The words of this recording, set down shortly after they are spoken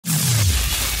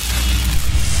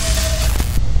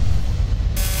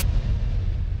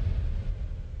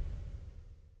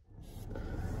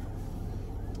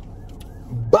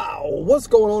What's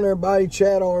going on, everybody?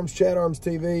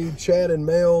 ChadArmesTV, Chad and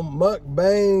Mel,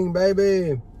 Mukbang,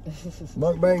 baby.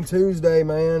 Mukbang Tuesday,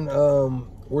 man.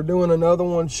 We're doing another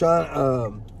one,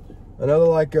 another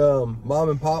like mom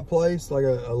and pop place, like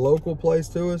a local place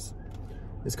to us.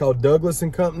 It's called Douglas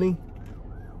and Company.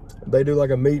 They do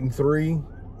like a meat and three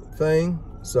thing.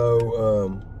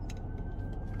 So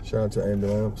shout out to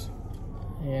Ambulance.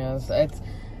 Yes, it's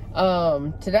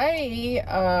today,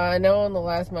 I know on the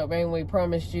last mukbang we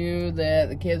promised you that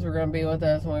the kids were going to be with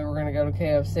us and we were going to go to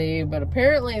KFC, but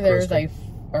apparently there's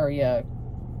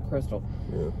Crystal.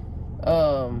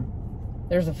 Yeah.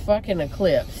 There's a fucking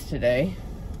eclipse today,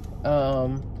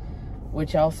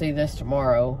 which I'll see this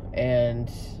tomorrow, and,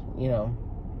 you know,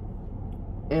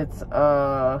 it's,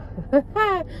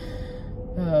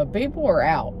 people are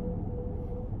out.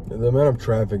 The amount of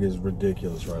traffic is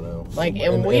ridiculous right now. Like,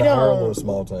 and we don't,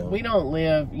 small town. We don't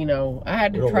live, you know, I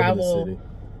had to travel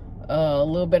a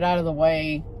little bit out of the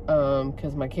way,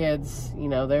 because my kids, you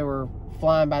know, they were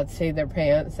flying by the seat of their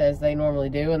pants as they normally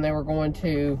do, and they were going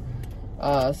to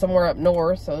somewhere up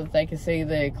north so that they could see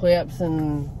the eclipse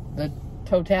and the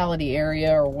totality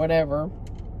area or whatever.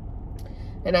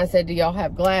 And I said, do y'all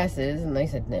have glasses? And they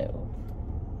said no.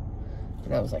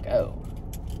 And I was like, oh.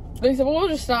 They said, well, we'll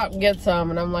just stop and get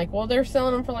some. And I'm like, well, they're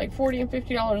selling them for like $40 and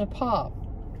 $50 a pop.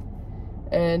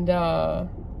 And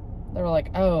they were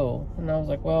like, oh. And I was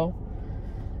like, well,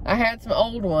 I had some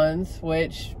old ones,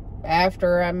 which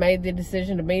after I made the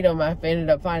decision to meet them, I ended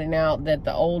up finding out that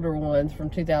the older ones from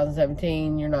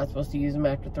 2017, you're not supposed to use them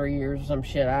after 3 years or some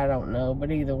shit. I don't know.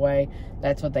 But either way,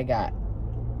 that's what they got.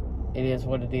 It is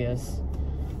what it is.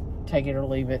 Take it or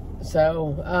leave it.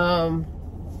 So,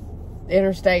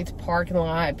 interstate's parking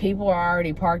lot. People are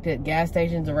already parked at gas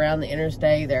stations around the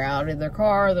interstate. They're out in their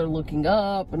car. They're looking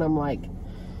up. And I'm like,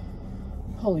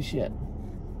 holy shit.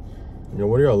 You know,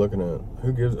 what are y'all looking at?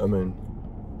 Who gives, I mean...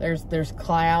 There's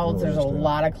clouds. There's a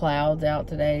lot of clouds out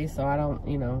today. So I don't,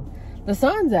 you know. The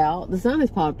sun's out. The sun has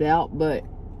popped out. But,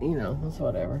 you know, it's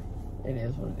whatever. It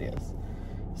is what it is.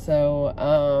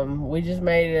 So, we just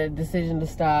made a decision to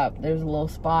stop. There's a little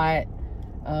spot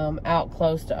out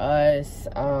close to us.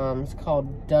 It's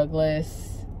called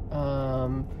Douglas.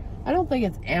 I don't think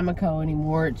it's Amico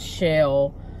anymore. It's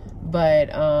Shell. But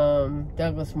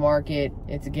Douglas Market,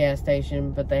 it's a gas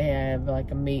station, but they have like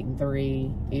a meat and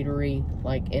three eatery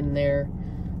like in there.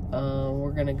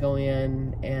 We're gonna go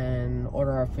in and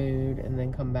order our food and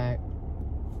then come back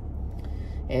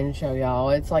and show y'all.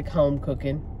 It's like home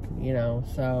cooking, you know,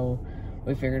 so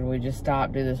we figured we'd just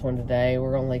stop, do this one today.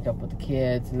 We're gonna link up with the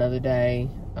kids another day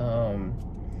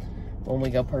when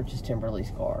we go purchase Timberly's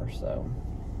car. So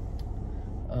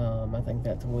I think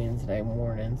that's Wednesday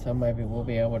morning, so maybe we'll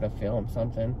be able to film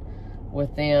something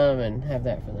with them and have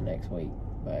that for the next week,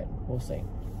 but we'll see.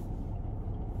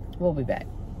 We'll be back.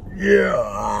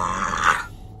 Yeah.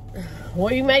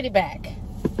 Well, you made it back.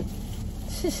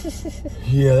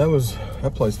 Yeah,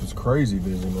 that place was crazy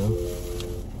busy, man.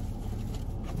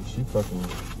 She fucking,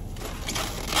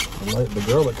 the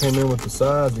girl that came in with the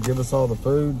sides to give us all the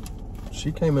food,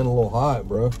 she came in a little hot,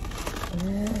 bro.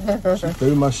 She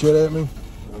threw my shit at me.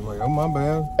 I was like, oh, my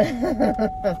bad.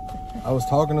 I was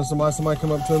talking to somebody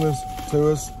come up to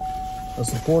us, a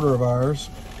supporter of ours.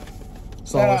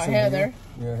 Shout out Heather.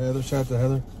 Yeah, Heather, shout out to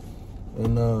Heather.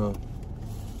 And,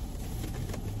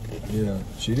 yeah,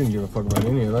 she didn't give a fuck about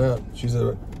any of that. She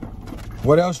said,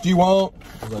 what else do you want?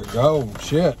 I was like, oh,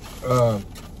 shit.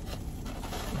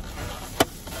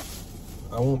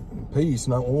 I want peace,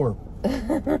 not war.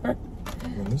 Man,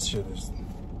 this shit is...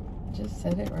 Just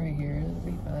set it right here. It'll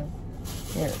be fine.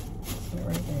 Here, set it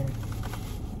right there.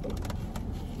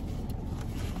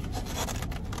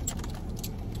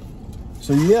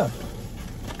 So, yeah.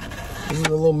 This is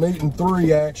a little meat and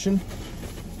three action.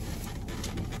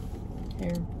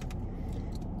 Here.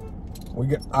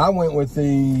 I went with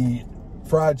the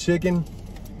fried chicken,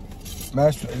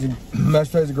 mashed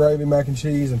potatoes, gravy, mac and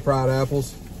cheese, and fried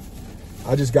apples.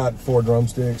 I just got 4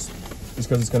 drumsticks just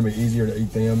because it's going to be easier to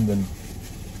eat them than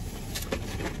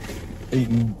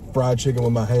eating fried chicken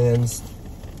with my hands.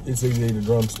 It's easy to eat a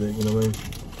drumstick, you know what I mean?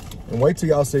 And wait till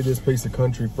y'all see this piece of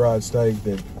country fried steak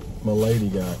that my lady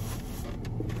got.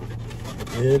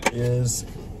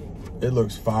 It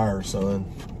looks fire, son.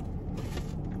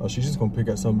 Oh, she's just going to pick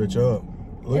that son of a bitch up.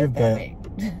 Look at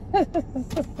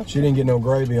that. She didn't get no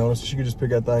gravy on it, so she could just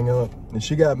pick that thing up. And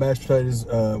she got mashed potatoes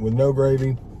with no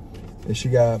gravy. And she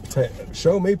got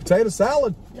potato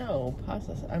salad. No,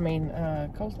 pasta. I mean,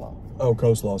 coleslaw. Oh,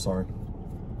 coleslaw, sorry.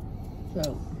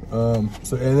 So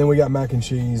and then we got mac and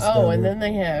cheese. Oh, and then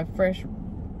they have fresh,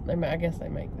 I guess they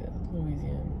make the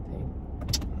Louisiana thing.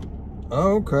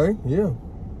 Oh, okay, yeah.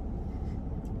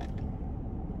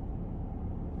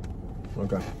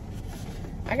 Okay.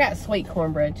 I got sweet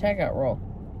cornbread. Check out roll.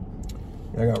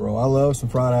 I got roll. I love some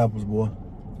fried apples, boy.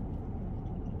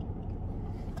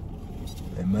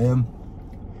 And man,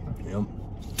 yep.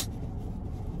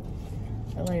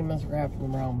 That lady must have grabbed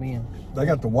from the wrong bin. They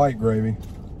got the white gravy.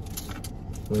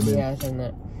 Yeah, it's in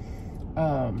that.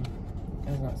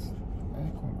 That's not.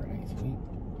 That cornbread ain't sweet.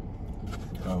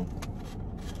 Oh.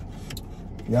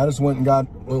 Yeah, I just went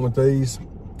with these.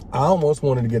 I almost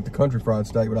wanted to get the country fried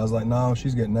steak, but I was like, no,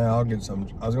 she's getting that. I'll get some.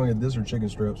 I was gonna get this or chicken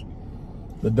strips.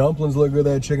 The dumplings look good.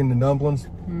 They had chicken and dumplings.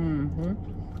 Mm-hmm.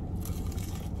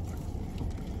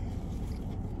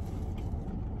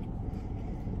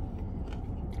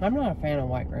 I'm not a fan of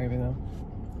white gravy though.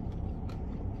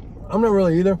 I'm not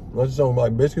really either. I just don't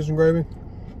like biscuits and gravy.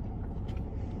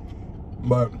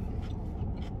 But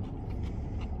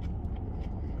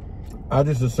I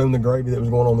just assumed the gravy that was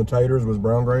going on the taters was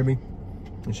brown gravy.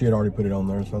 And she had already put it on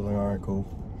there. So I was like, all right, cool.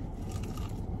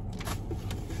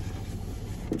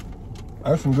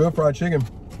 That's some good fried chicken.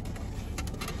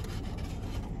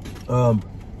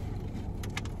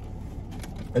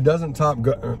 It doesn't top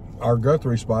our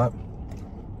Guthrie spot,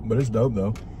 but it's dope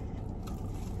though.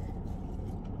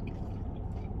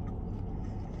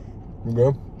 You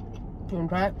good? You want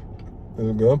to try it? Is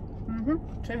it good?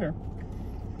 Mm-hmm. Tender.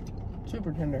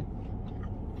 Super tender.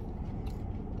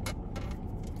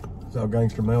 That's how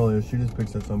gangster Mel is. She just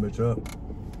picks that son of a bitch up.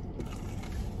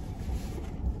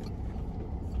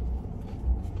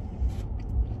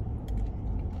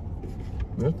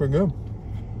 That's pretty good.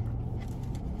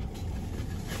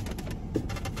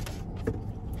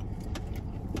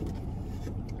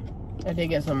 I did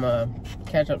get some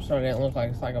ketchup so I didn't look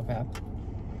like a psychopath.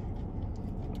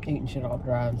 Eating shit all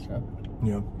dry and stuff.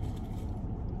 Yeah.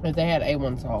 If they had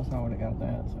A1 sauce, I would have got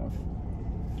that, so.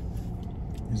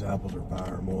 These apples are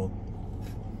fire, boy.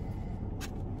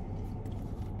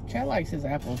 Chad likes his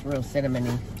apples real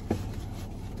cinnamony.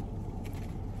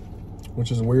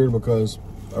 Which is weird because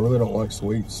I really don't like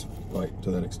sweets, like,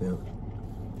 to that extent.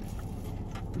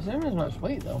 Cinnamon's not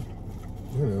sweet, though.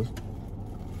 It is.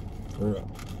 Yeah.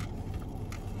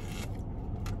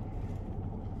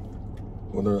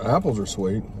 Well, the apples are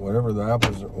sweet.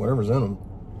 Whatever's in them.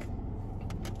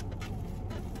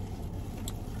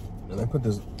 And they put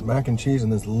this mac and cheese in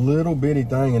this little bitty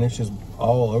thing, and it's just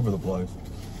all over the place.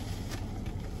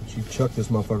 She chucked this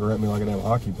motherfucker at me like a damn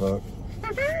hockey puck.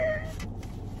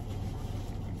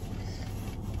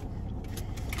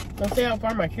 Let's see how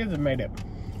far my kids have made it.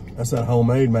 That's that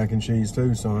homemade mac and cheese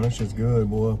too, son. That shit's good,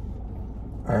 boy.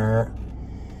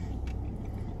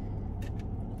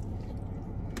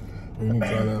 You need to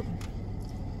try that.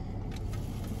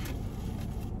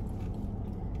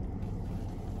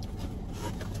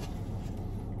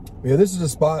 Yeah, this is a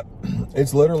spot.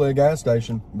 It's literally a gas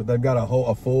station, but they've got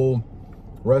a full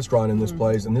restaurant in this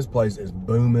place, and this place is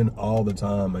booming all the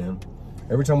time, man.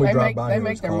 Every time we drive by, they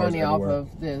make their money off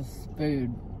of this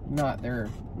food, not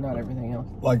everything else.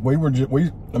 Like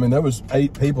I mean, there was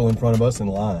 8 people in front of us in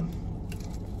line.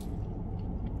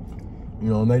 You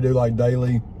know, and they do like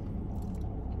daily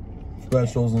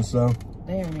specials and stuff.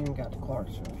 They haven't even got to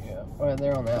Clarksville yet. Well,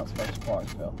 they're on the outskirts of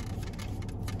Clarksville.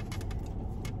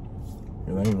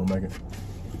 Yeah, they ain't gonna make it.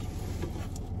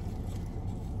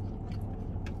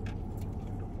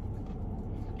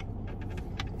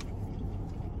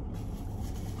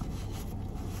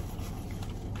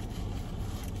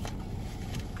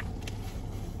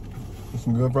 That's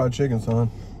some good fried chicken,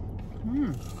 son.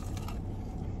 Mmm.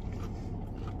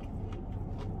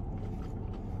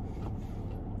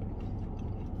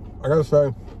 I gotta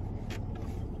say,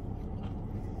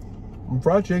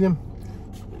 fried chicken,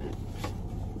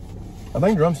 I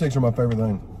think drumsticks are my favorite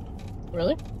thing.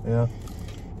 Really? Yeah.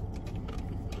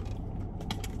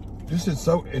 It's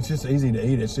just easy to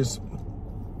eat. It's just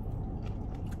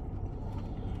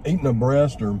eating a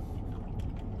breast or.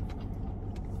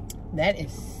 That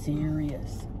is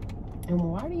serious. And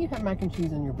why do you have mac and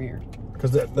cheese in your beard?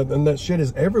 Because that shit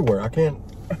is everywhere. I don't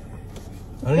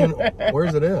even,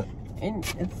 where's it at? And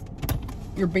it's,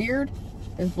 your beard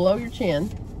is below your chin.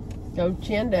 Go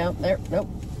chin down. There, nope.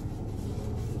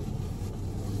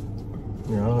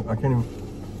 Yeah, I can't even.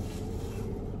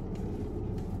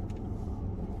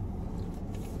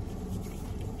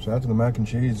 Shout out to the mac and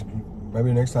cheese.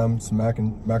 Maybe next time some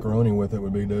macaroni with it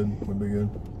would be good.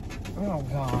 Oh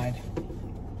God.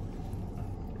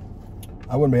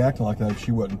 I wouldn't be acting like that if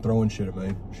she wasn't throwing shit at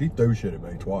me. She threw shit at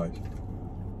me twice.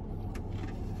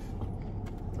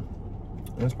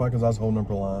 And it's probably because I was holding up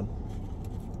her line.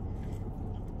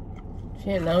 She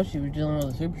didn't know she was dealing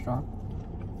with a superstar.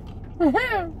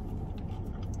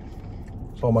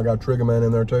 Saw my guy Trigger Man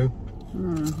in there too.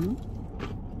 Mm-hmm.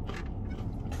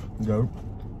 Goat.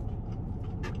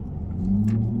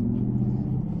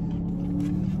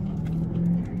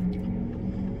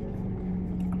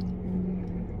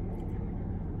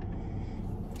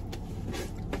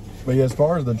 But yeah, as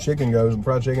far as the chicken goes, the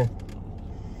fried chicken,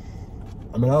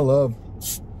 I mean, I love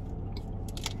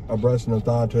a breast and a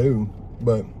thigh too,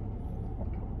 but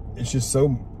it's just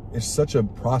so, it's such a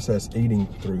process eating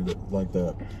through like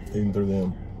that, eating through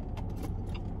them.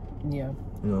 Yeah.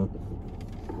 You know.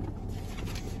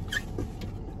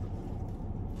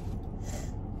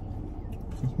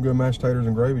 Some good mashed taters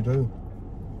and gravy too.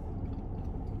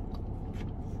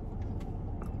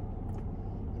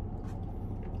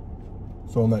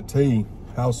 So on that tea,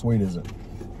 how sweet is it?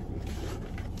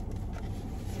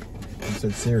 You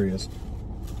said serious.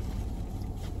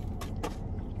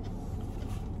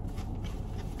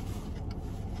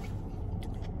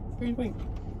 Pretty sweet.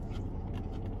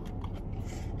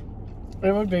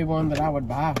 It would be one that I would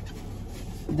buy.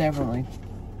 Definitely.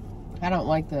 I don't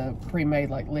like the pre-made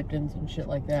like Lipton's and shit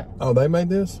like that. Oh, they made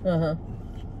this? Uh-huh.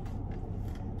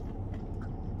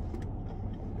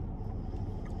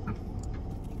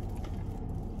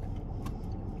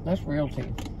 That's real tea.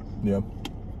 Yeah.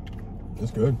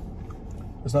 It's good.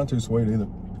 It's not too sweet either.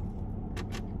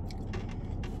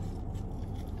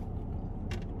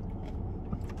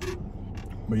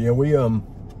 But yeah, we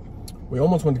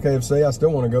almost went to KFC. I still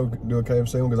want to go do a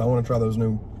KFC one because I want to try those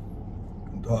new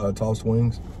tossed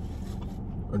wings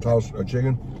or tossed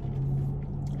chicken.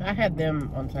 I had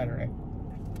them on Saturday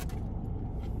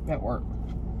at work.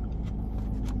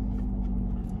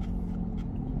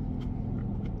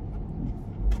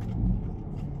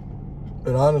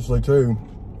 And honestly, too,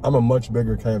 I'm a much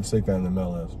bigger KFC fan than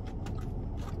Mel is.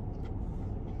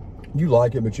 You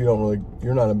like it, but you don't really,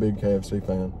 you're not a big KFC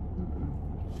fan.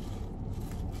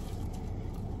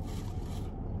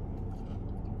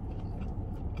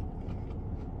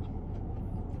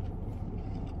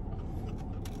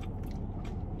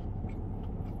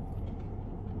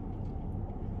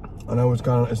 I know it's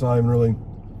it's not even really,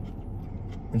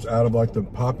 it's out of like the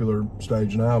popular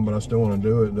stage now, but I still want to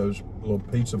do it. Those little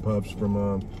pizza puffs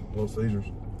from Little Caesars.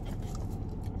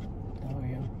 Oh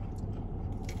yeah.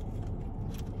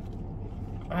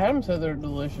 I had them, so they're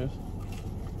delicious.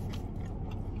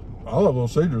 I love Little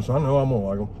Caesars, so I know I'm gonna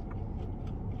like them.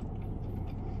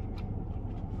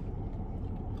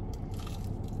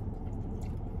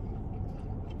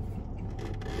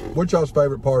 What's y'all's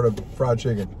favorite part of fried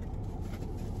chicken?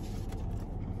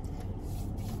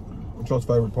 What's y'all's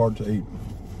favorite part to eat?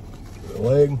 The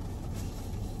leg,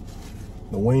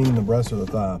 the wing, the breast, or the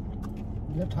thigh?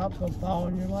 The top's gonna fall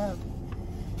in your lap.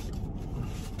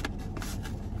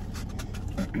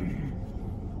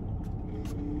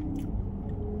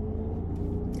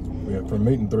 Yeah, for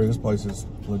meat and three, this place is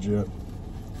legit.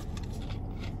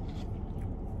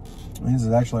 This is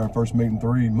actually our first meat and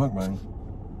three mukbang.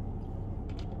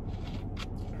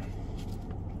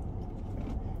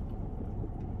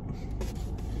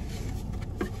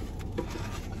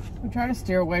 We try to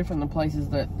steer away from the places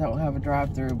that don't have a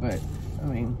drive-through, but I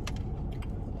mean,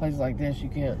 places like this, you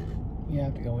can't. You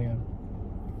have to go in.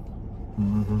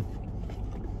 Mm-hmm.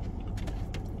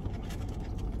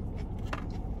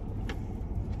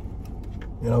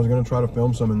 And I was gonna try to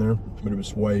film some in there, but it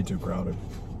was way too crowded.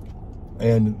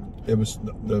 And it was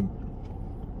the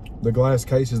glass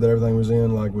cases that everything was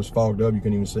in, like, was fogged up. You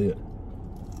couldn't even see it.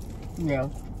 Yeah.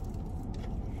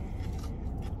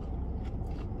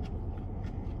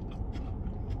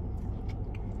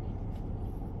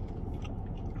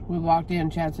 We walked in,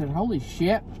 Chad said, "Holy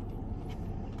shit."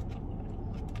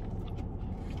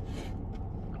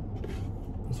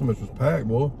 So much was packed,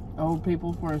 boy. Old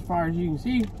people for as far as you can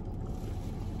see.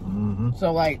 Mm-hmm.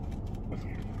 So, like,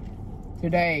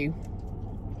 today,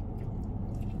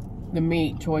 the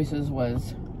meat choices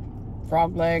was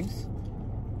frog legs,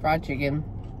 fried chicken,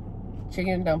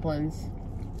 chicken dumplings,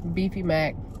 beefy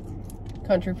mac,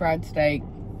 country fried steak,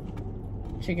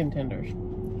 chicken tenders.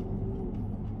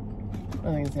 I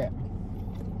think that's it.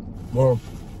 Well,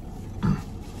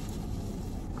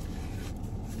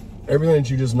 everything that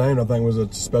you just named, I think, was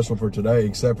a special for today,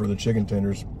 except for the chicken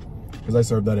tenders, because they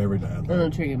serve that every day. And the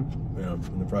chicken. Yeah,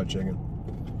 and the fried chicken.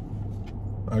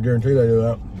 I guarantee they do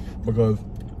that because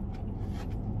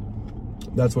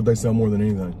that's what they sell more than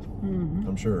anything. Mm-hmm.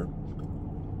 I'm sure.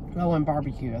 Oh, and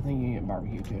barbecue. I think you can get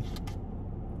barbecue too.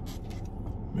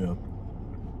 Yeah.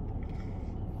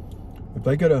 If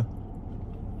they could have.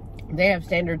 They have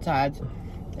standard sides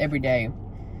every day.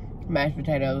 Mashed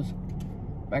potatoes,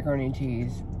 macaroni and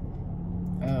cheese,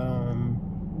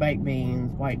 baked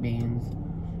beans, white beans,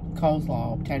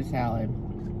 coleslaw, potato salad.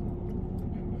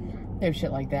 They have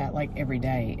shit like that, like, every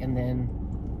day. And then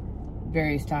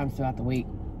various times throughout the week,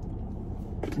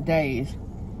 days,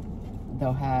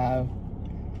 they'll have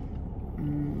I'll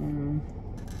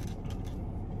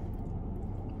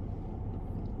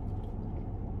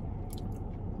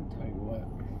tell you what.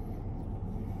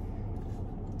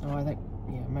 Oh, I think,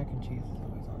 yeah, mac and cheese is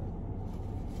always on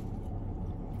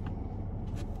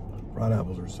it. Fried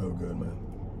apples are so good, man.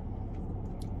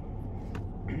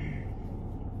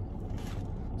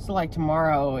 So like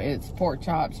tomorrow, it's pork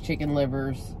chops, chicken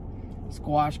livers,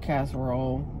 squash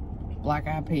casserole, black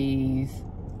eyed peas,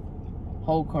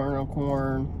 whole kernel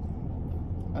corn,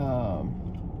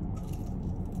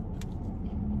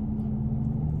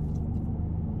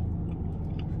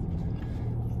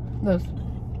 those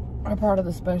are part of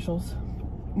the specials.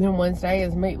 Then Wednesday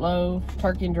is meatloaf,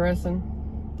 turkey and dressing,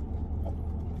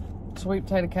 sweet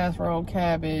potato casserole,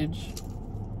 cabbage,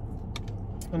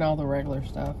 and all the regular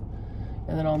stuff.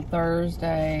 And then on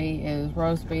Thursday is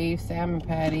roast beef, salmon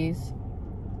patties,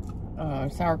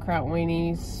 sauerkraut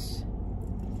weenies,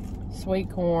 sweet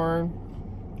corn,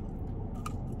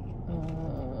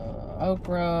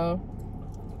 okra,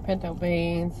 pinto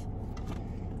beans.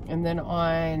 And then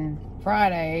on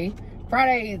Friday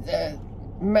the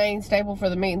main staple for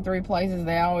the meat in 3 places,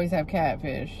 they always have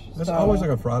catfish. There's always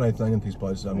like a Friday thing at these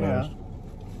places, I've noticed.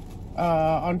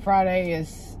 On Friday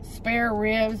is spare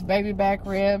ribs, baby back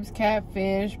ribs,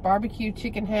 catfish, barbecue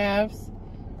chicken halves,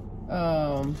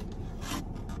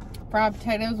 fried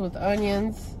potatoes with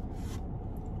onions,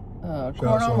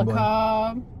 corn on the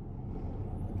cob,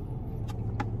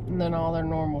 and then all their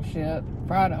normal shit,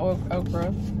 fried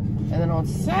okra. And then on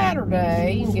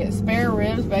Saturday, you can get spare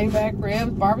ribs, baby back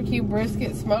ribs, barbecue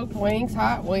brisket, smoked wings,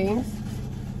 hot wings,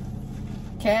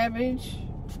 cabbage,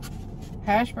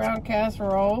 hash brown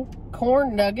casserole,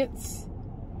 corn nuggets.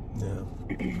 Yeah.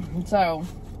 So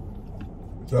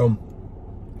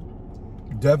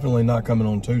definitely not coming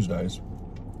on Tuesdays.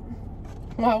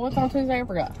 Well, what's on Tuesday? I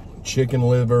forgot. Chicken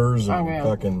livers and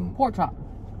fucking pork chop.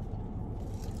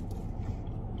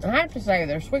 I have to say,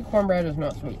 their sweet cornbread is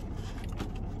not sweet.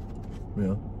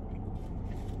 Yeah.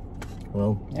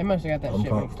 Well, they must have got that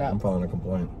shit mixed up. I'm filing a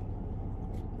complaint.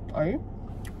 Are you?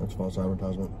 That's false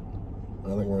advertisement. I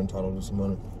think we're entitled to some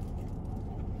money.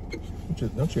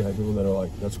 Don't you hate people that are like,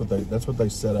 that's what they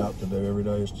set out to do every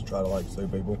day, is to try to like sue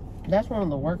people? That's one of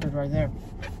the workers right there.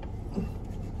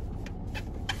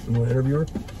 You want to interview her?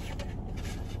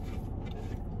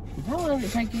 How long did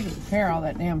it take you to prepare all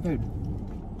that damn food?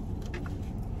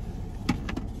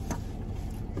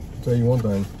 I'll tell you one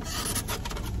thing.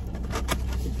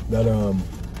 That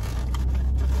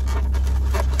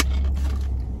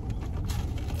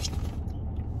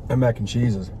mac and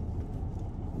cheese is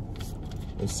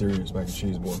serious mac and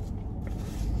cheese, boy.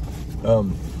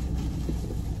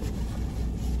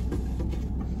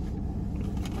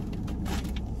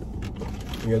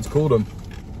 Yeah, it's cool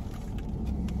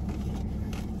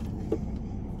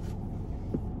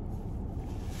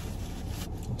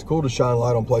to shine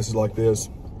light on places like this.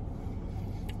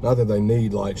 Not that they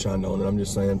need light shined on it, I'm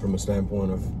just saying from a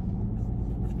standpoint of,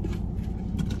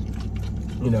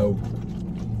 you know,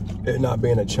 it not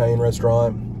being a chain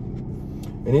restaurant.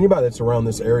 And anybody that's around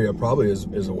this area probably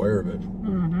is aware of it.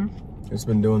 Mm-hmm.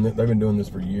 They've been doing this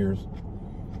for years.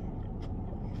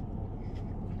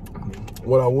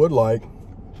 What I would like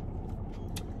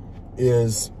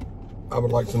is, I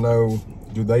would like to know,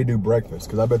 do they do breakfast?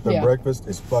 Because I bet their breakfast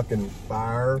is fucking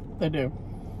fire. They do.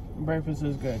 Breakfast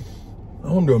is good.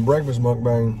 I'm doing breakfast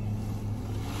mukbang.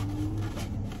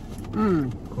 I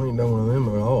ain't done one of them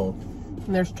at all.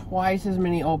 And there's twice as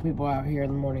many old people out here in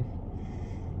the morning.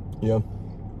 Yeah.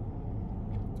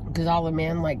 Because all the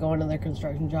men like going to their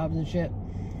construction jobs and shit.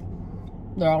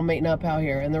 They're all meeting up out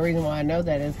here. And the reason why I know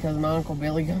that is because my Uncle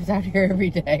Billy comes out here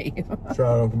every day. Shout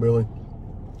out Uncle Billy.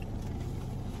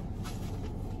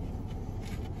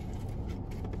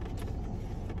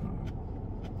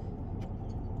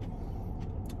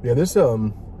 Yeah, this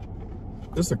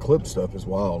Eclipse stuff is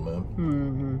wild, man.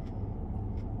 Mm-hmm.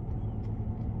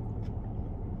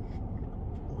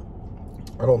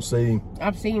 I don't see.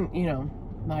 I've seen, you know,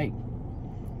 like,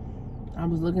 I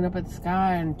was looking up at the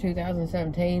sky in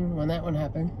 2017 when that one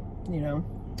happened, you know.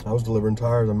 I was delivering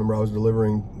tires. I remember I was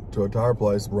delivering to a tire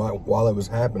place right while it was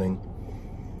happening.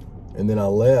 And then I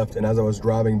left, and as I was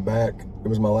driving back, it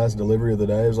was my last delivery of the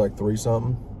day. It was like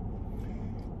 3-something.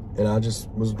 And I just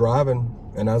was driving,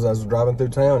 and as I was driving through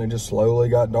town, it just slowly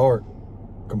got dark.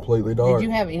 Completely dark. Did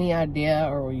you have any idea,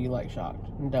 or were you, like, shocked?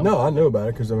 No, I knew about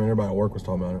it, because, I mean, everybody at work was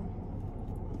talking about it.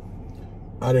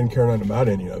 I didn't care nothing about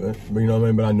any of it, but you know what I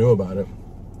mean? But I knew about it.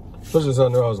 Especially since I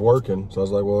knew I was working, so I was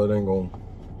like, well, it ain't going.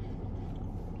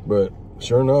 But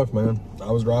Sure enough, man.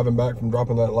 I was driving back from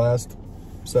dropping that last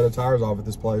set of tires off at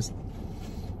this place,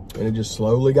 and it just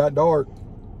slowly got dark,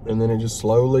 and then it just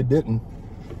slowly didn't.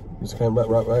 Just came back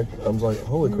right back. I was like,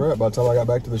 holy crap. By the time I got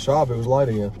back to the shop, it was light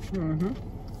again.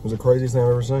 It was the craziest thing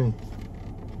I've ever seen.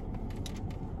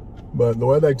 But the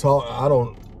way they talk, I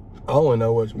only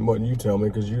know what you tell me,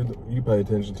 because you pay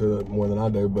attention to it more than I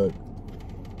do. But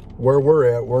where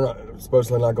we're at, we're not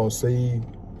supposedly not going to see it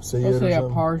or something. A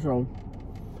partial.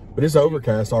 But it's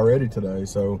overcast already today,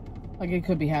 so like it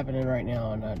could be happening right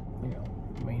now, and I don't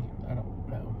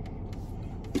know.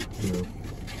 Yeah.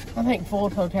 I think full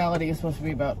totality is supposed to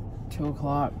be about 2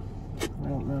 o'clock. I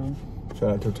don't know.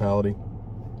 Shout out totality.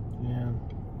 Yeah.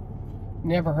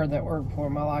 Never heard that word before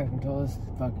in my life until this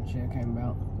fucking shit came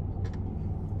about.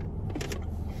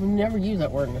 We never use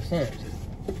that word in a sentence.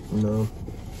 No.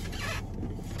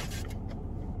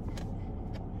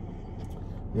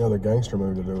 Yeah, the gangster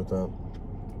movie to do with that.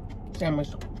 Sandwich.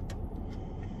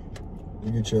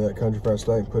 You get you that country fried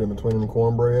steak, put it in between them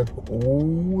cornbread.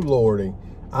 Ooh, lordy.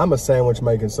 I'm a sandwich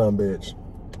making son bitch.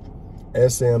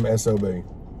 SMSOB.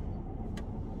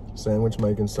 Sandwich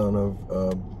making son of,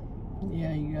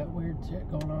 yeah, you got weird shit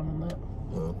going on in that.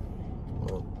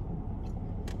 well.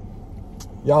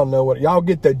 Y'all know what, y'all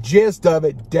get the gist of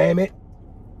it, damn it.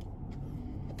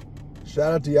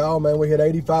 Shout out to y'all, man. We hit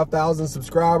 85,000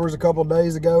 subscribers a couple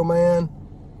days ago, man.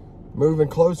 Moving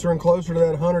closer and closer to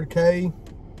that 100K.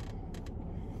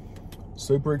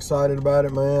 Super excited about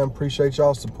it, man. Appreciate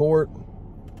y'all's support.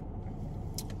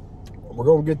 We're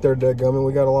going to get there, dadgummit.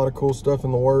 We got a lot of cool stuff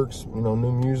in the works. You know,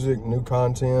 new music, new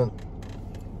content.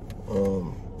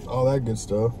 All that good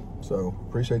stuff. So,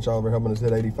 appreciate y'all for helping us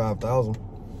hit 85,000.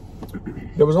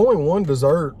 There was only one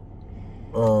dessert,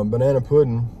 banana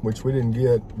pudding, which we didn't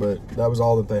get, but that was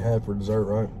all that they had for dessert,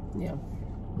 right? Yeah.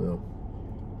 Yeah.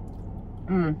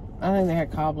 I think they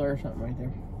had cobbler or something right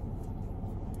there.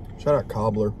 Shout out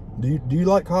cobbler. Do you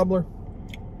like cobbler?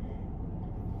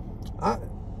 I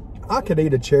could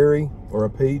eat a cherry or a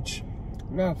peach.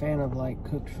 I'm not a fan of like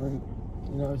cooked fruit.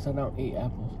 You know, so I don't eat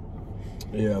apples.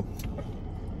 Yeah.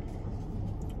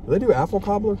 Do they do apple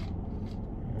cobbler?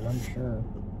 I'm sure.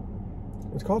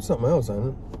 It's called something else,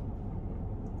 ain't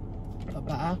it? A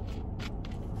pie?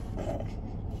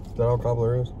 Is that all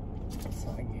cobbler is?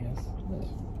 So I guess.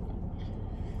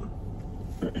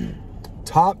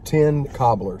 Top 10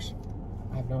 cobblers.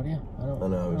 I have no idea. I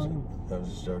know. I was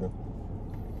just joking.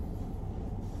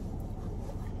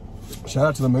 Shout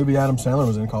out to the movie Adam Sandler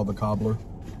was in called The Cobbler.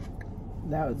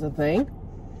 That was a thing?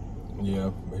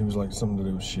 Yeah, he was like something to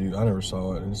do with shoot. I never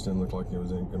saw it. It just didn't look like it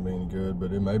was going to be any good,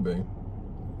 but it may be.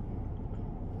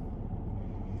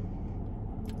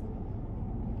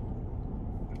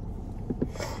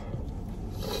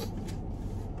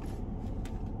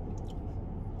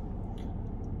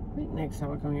 I think next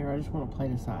time I come here, I just want to play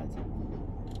the sides.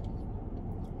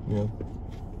 Yeah.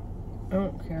 I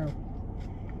don't care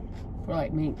for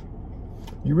like meat.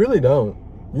 You really don't.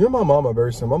 You and my mama are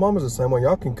very similar. My mama's the same way.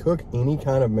 Y'all can cook any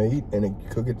kind of meat and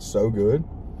cook it so good,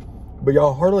 but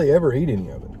y'all hardly ever eat any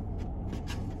of it.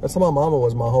 That's how my mama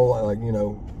was my whole life, like, you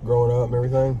know, growing up and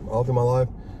everything, all through my life.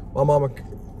 My mama,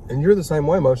 and you're the same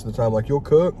way most of the time. Like, you'll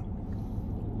cook,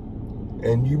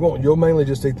 and you'll mainly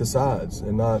just eat the sides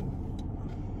and not,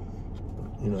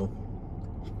 you know.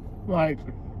 Like,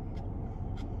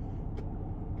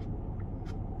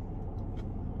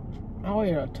 I'll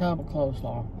eat a tub of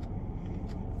coleslaw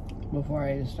before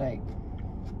I eat a steak.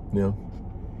 Yeah.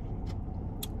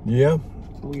 Yeah.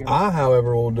 Weird. I,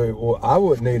 however, I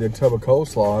wouldn't eat a tub of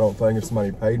coleslaw, I don't think, if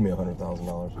somebody paid me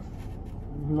 $100,000.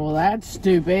 Well, that's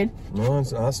stupid. No,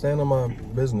 I stand on my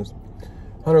business.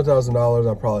 $100,000,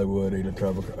 I probably would eat a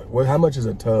tub of. Well, how much is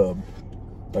a tub?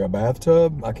 Like a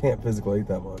bathtub? I can't physically eat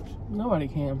that much. Nobody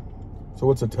can. So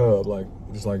what's a tub? Like,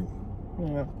 just like.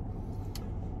 Yeah.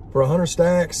 For 100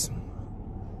 stacks,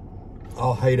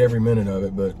 I'll hate every minute of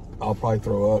it, but I'll probably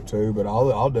throw up too. But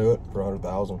I'll do it for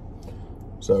 100,000.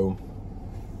 So,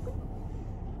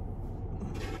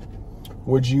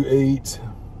 would you eat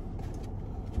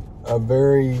a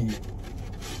very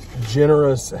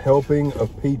generous helping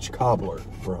of peach cobbler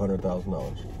for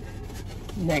 $100,000?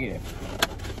 Negative.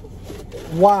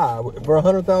 Why? For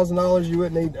 $100,000, you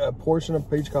wouldn't eat a portion of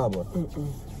peach cobbler?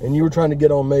 And you were trying to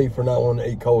get on me for not wanting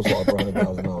to eat coleslaw for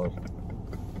 $100,000.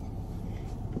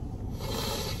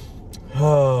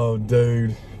 Oh,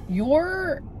 dude.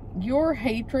 Your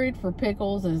hatred for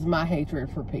pickles is my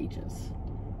hatred for peaches.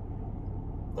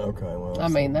 Okay, well. I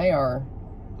mean, they are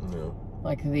Yeah.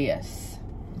 like this.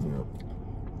 Yeah.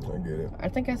 I get it. I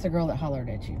think that's the girl that hollered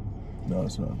at you. No,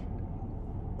 it's not.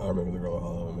 I remember the girl that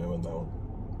hollered at me. It wasn't that one.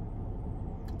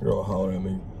 The girl that hollered at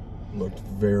me looked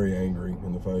very angry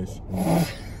in the face.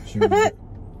 She was,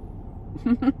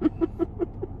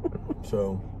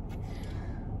 so,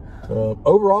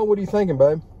 overall, what are you thinking,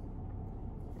 babe?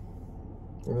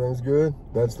 Everything's good?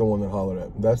 That's the one that hollered at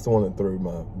me. That's the one that threw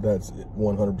my, that's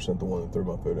 100% the one that threw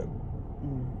my food at me.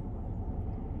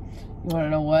 You want to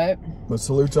know what? But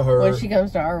salute to her. When she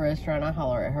comes to our restaurant, I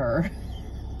holler at her.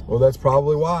 Well, that's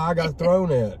probably why I got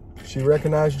thrown at. She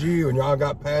recognized you, and y'all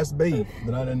got past beef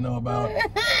that I didn't know about.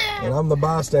 And I'm the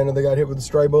bystander that got hit with a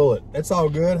stray bullet. It's all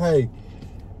good. Hey,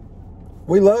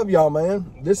 we love y'all,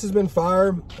 man. This has been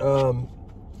fire. You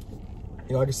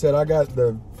know, like I said, I got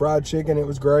the fried chicken. It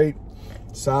was great.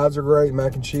 Sides are great.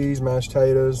 Mac and cheese, mashed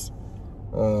potatoes,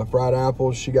 fried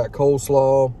apples. She got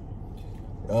coleslaw.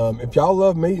 If y'all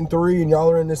love Meat and Three and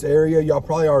y'all are in this area, y'all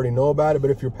probably already know about it.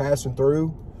 But if you're passing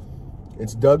through,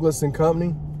 it's Douglas and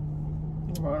Company.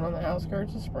 Right on the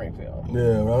outskirts of Springfield.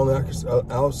 Yeah, right on the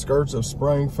outskirts of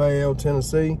Springfield,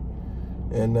 Tennessee.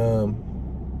 And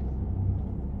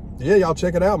yeah, y'all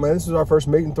check it out, man. This is our first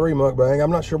Meat and Three mukbang. I'm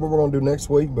not sure what we're gonna do next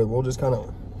week, but we'll just kind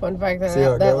of. Fun fact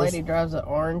that lady drives an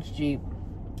orange Jeep.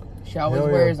 She always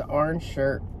wears an orange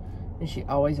shirt, and she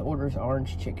always orders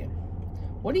orange chicken.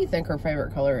 What do you think her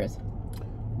favorite color is?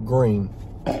 Green.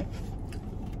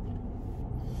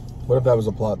 What if that was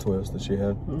a plot twist that she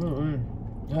had?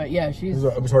 Yeah, she's...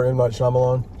 It was her M. Night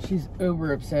Shyamalan? She's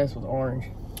uber obsessed with orange.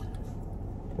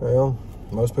 Well,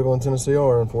 most people in Tennessee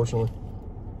are, unfortunately.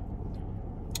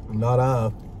 Not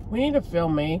I. We need to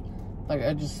film me. Like,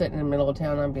 I just sit in the middle of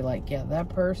town and I'd be like, yeah, that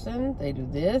person, they do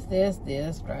this, this,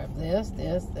 this, drive this,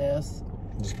 this, this.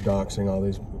 Just doxing all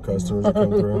these customers that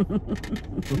come through.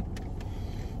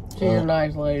 She's a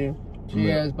nice lady. She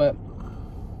is, but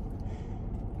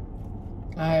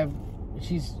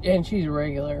she's a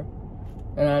regular.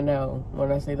 And I know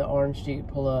when I see the orange Jeep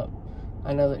pull up,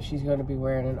 I know that she's going to be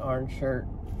wearing an orange shirt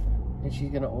and she's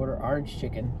going to order orange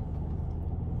chicken.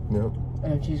 Yep.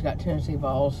 And she's got Tennessee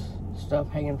balls stuff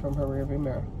hanging from her rearview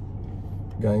mirror.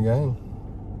 Gang, gang.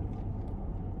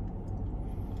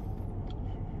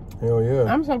 Hell yeah.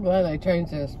 I'm so glad they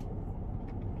changed this.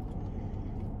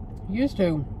 Used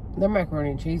to, their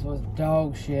macaroni and cheese was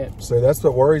dog shit. See, that's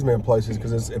what worries me in places,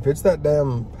 because if it's that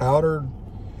damn powdered,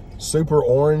 super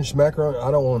orange macaroni,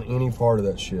 I don't want any part of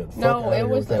that shit. No, it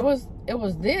was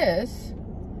this,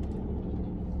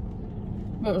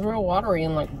 but it was real watery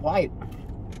and like white.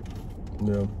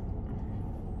 Yeah.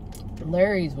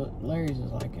 Larry's was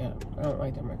like that. I don't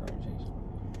like their macaroni and cheese.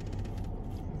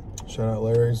 Shout out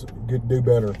Larry's. Do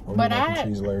better on but mac and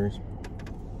cheese, Larry's.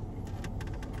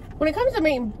 When it comes to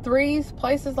Meat and Threes,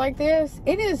 places like this,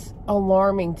 it is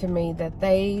alarming to me that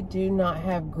they do not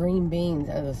have green beans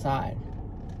as a side.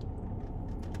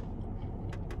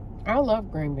 I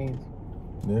love green beans.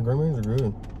 Yeah, green beans are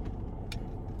good.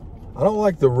 I don't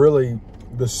like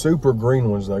the super green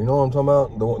ones, though. You know what I'm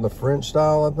talking about? The French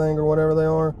style, I think, or whatever they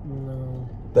are. No.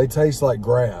 They taste like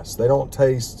grass. They don't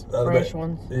taste... fresh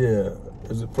ones? Yeah.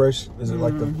 Is it fresh? Is it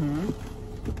like the...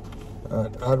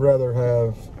 I'd rather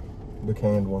have the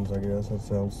canned ones, I guess. That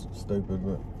sounds stupid,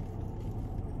 but...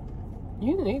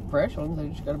 You can eat fresh ones. They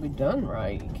just got to be done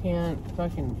right. You can't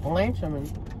fucking blanch them.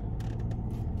 And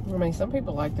I mean, some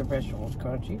people like their vegetables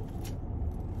crunchy.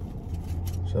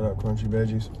 Shout out Crunchy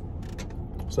Veggies.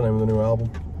 What's the name of the new album?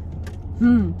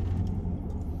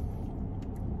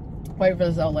 Wait for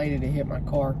this old lady to hit my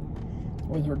car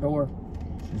with her door.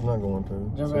 She's not going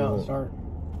to. Jump out and start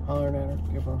hollering at her.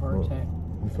 Give her a heart attack.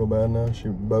 You feel bad now?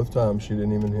 Both times she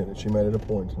didn't even hit it. She made it a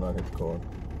point to not hit the car.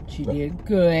 She did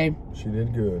good. She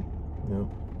did good. Yep.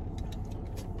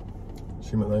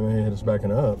 They may hit us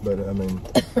backing up, but I mean...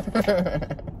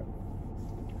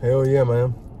 Hell yeah,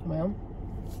 man. Well,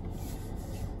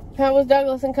 that was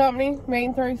Douglas and Company, Meat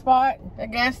and Three spot, a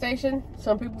gas station.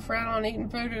 Some people frown on eating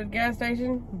food at a gas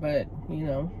station, but, you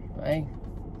know, hey.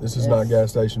 This is not gas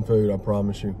station food, I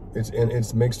promise you.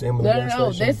 It's mixed in with the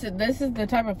gas station. This is the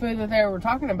type of food that they were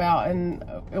talking about, and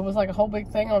it was like a whole big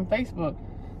thing on Facebook.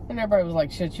 And everybody was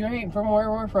like, shit, you ain't from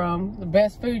where we're from. The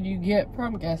best food you get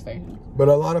from gas stations. But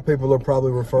a lot of people are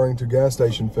probably referring to gas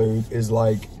station food is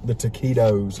like the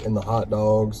taquitos and the hot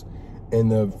dogs and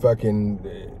the fucking,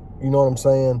 you know what I'm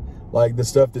saying? Like the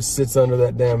stuff that sits under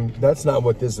that damn, that's not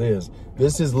what this is.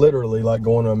 This is literally like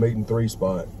going to a Meat and Three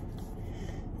spot.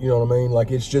 You know what I mean?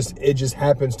 Like it just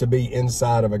happens to be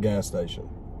inside of a gas station.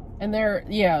 And their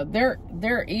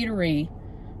eatery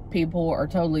people are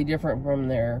totally different from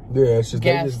their gas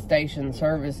station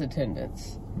service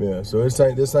attendants. Yeah, so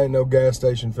this ain't no gas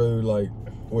station food like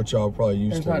what y'all probably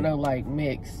used to. There's not no like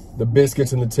mix. The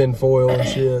biscuits in the tin foil and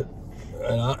shit.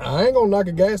 And I ain't gonna knock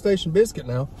a gas station biscuit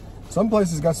now. Some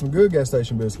places got some good gas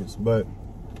station biscuits, but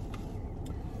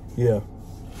Yeah.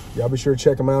 Y'all be sure to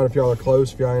check them out if y'all are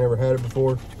close, if y'all ain't ever had it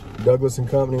before. Douglas and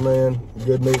Company, man.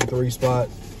 Good meat and 3-spot.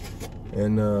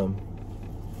 And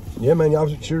yeah, man, y'all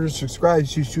sure to subscribe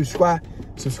to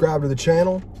the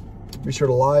channel. Be sure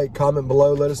to like, comment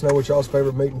below. Let us know what y'all's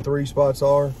favorite meat and 3-spots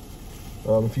are.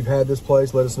 If you've had this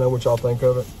place, let us know what y'all think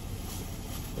of it.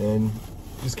 And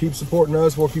just keep supporting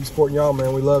us. We'll keep supporting y'all,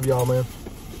 man. We love y'all, man.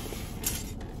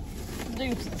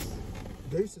 Deuces.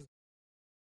 Deuces.